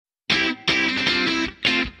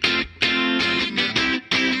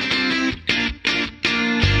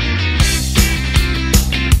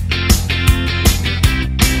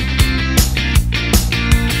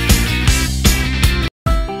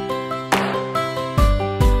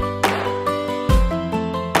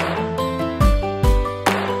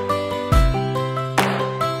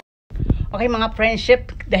Okay mga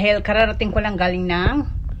friendship, dahil kararating ko lang galing ng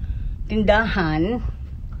tindahan,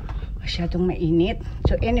 masyadong mainit.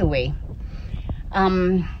 So anyway,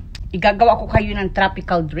 igagawa ko kayo ng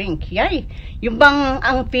tropical drink. Yay! Yung bang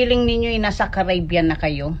ang feeling ninyo ay nasa Caribbean na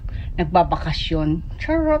kayo, nagbabakasyon.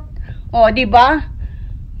 Charot! O, di ba?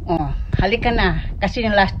 O, halika na. Kasi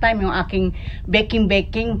yung last time, yung aking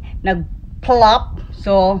baking, nag-plop.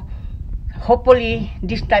 So, hopefully,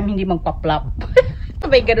 this time hindi magpa-plop.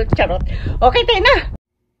 May ganun, charot. Okay, tayo na!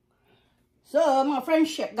 So, mga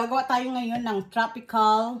friendship, gagawa tayo ngayon ng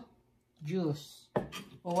tropical juice.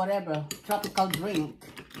 Or whatever, tropical drink.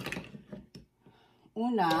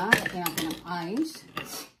 Una, lagyan natin ng ice.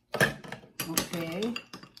 Okay.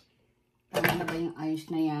 Tama na ba yung ice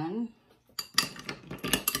na yan?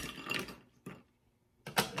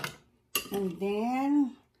 And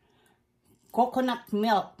then, coconut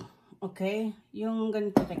milk. Okay? Yung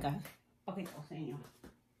ganito, teka. Pakita ko sa inyo.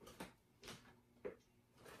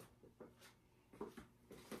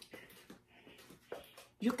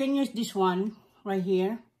 You can use this one right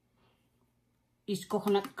here. It's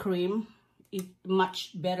coconut cream. It's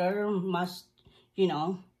much better, must, you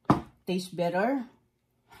know, taste better.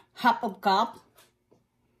 Half of cup.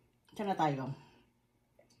 Saan na tayo?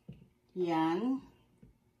 Yan.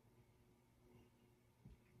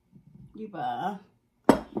 Diba?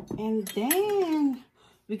 And then,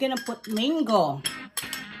 we're gonna put mango.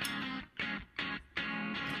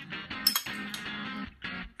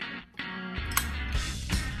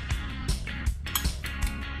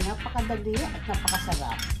 Napakadali at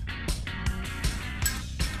napakasarap.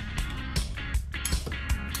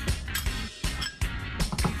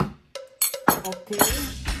 Okay.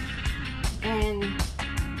 And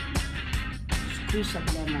squeeze of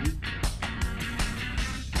lemon.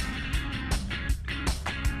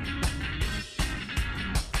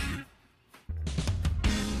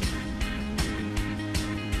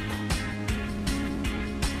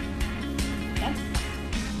 Yan.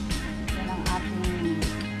 Yan ang ating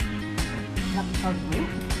tropical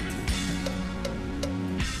drink.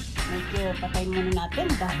 Medyo patay muna natin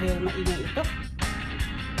dahil maingay ito.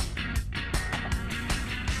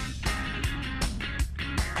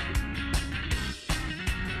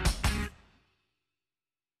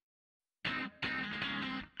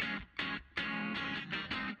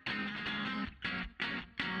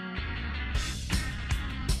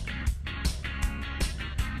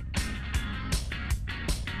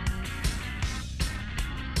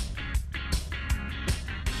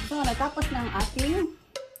 So, natapos na ang ating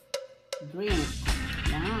drink.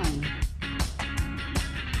 Yan.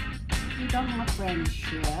 Ito mga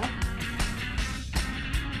friendship.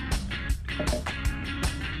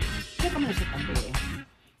 Ito muna sa tabi.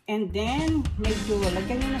 And then, medyo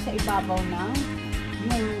lagyan nyo na sa ibabaw ng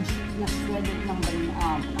yung na-shredded ng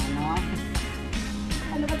banana.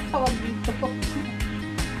 Ano ba tawag dito?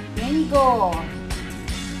 Mango.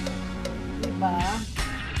 Diba?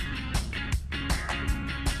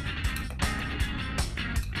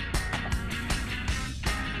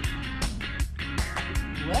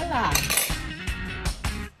 Wala.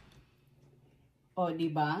 O,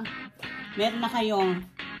 diba? Meron na kayong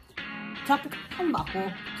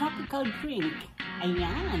tropical drink.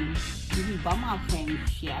 Ayan. Diba mga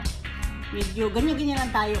friendship? Medyo ganyan-ganyan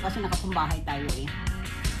lang tayo kasi nakapambahay tayo eh.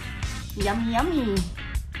 Yummy!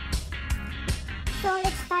 So,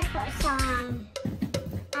 let's start po sa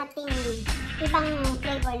ating ibang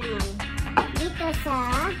flavor naman. Dito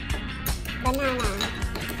sa banana.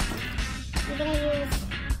 We're gonna use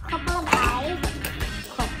couple of eyes.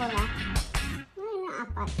 Couple ah. Ay,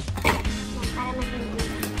 na-apat. Para maging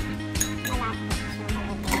malapot siya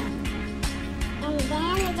talaga. And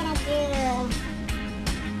then, we're gonna do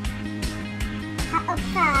half of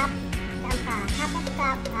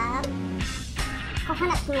cup of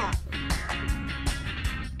coconut milk.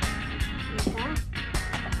 Ito.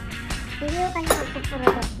 Hindi ko kayo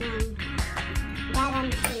magpupurot ng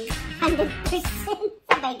guarantee 100%.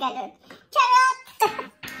 Sabay ganun. Charot!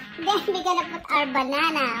 Then, we're gonna put our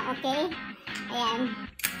banana, okay? Ayan.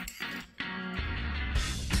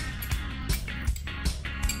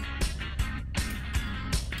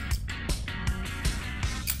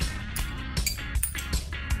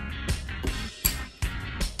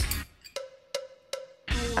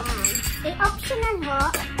 Ayan. Optional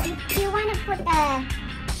ho, if you wanna put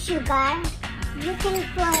sugar, you can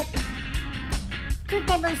put 2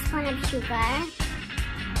 tablespoons of sugar.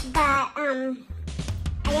 But,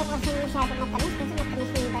 ayaw ko siya masyado matamis kasi matamis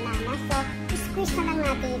na yung banana. So, squeeze na lang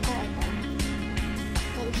natin ito.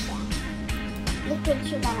 Yan siya. Liquid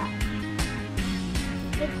sugar ho.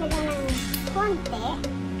 Liquid lang ng konti.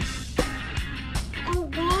 And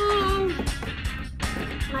then,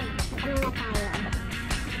 Ano na tayo?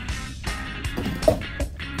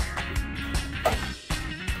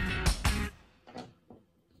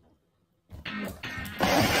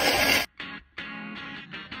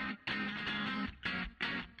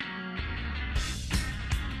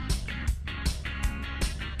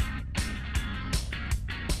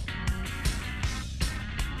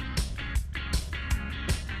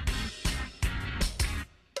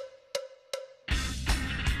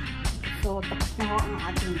 So, tapos na ho ang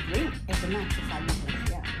ating drink. Ito na, sasali ko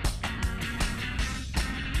siya.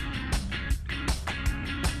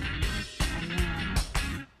 Ayan.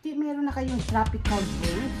 Meron na kayong tropical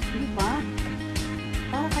drinks, di ba?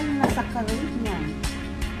 Para kayong nasa Caribbean.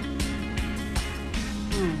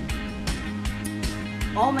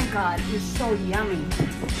 Oh my God, it's so yummy.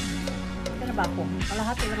 Ito na ba po?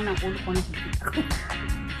 Kalahati lang ng ulo ko nakikita ko.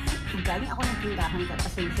 Galing ako ng tindahan ka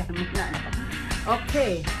kasi siya muna.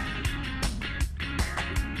 Okay.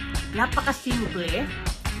 Napaka-simple.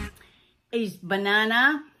 Is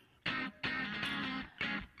banana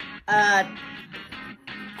at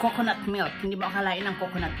coconut milk. Hindi mo akalain ng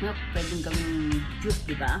coconut milk pwedeng gawing juice,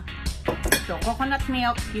 di ba? So, coconut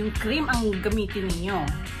milk, yung cream ang gamitin ninyo.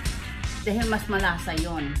 Dahil mas malasa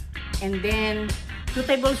yon. And then, 2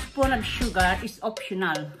 tablespoons of sugar is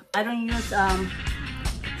optional. I don't use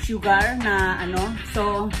sugar na ano.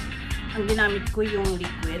 So, ang ginamit ko yung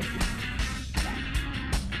liquid.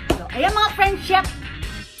 So, ayan mga friendship.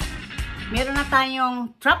 Meron na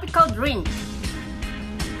tayong tropical drink.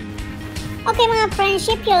 Okay mga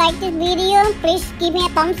friendship, if you like this video, please give me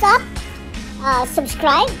a thumbs up,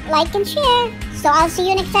 subscribe, like, and share. So I'll see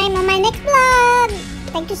you next time on my next vlog.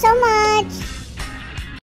 Thank you so much.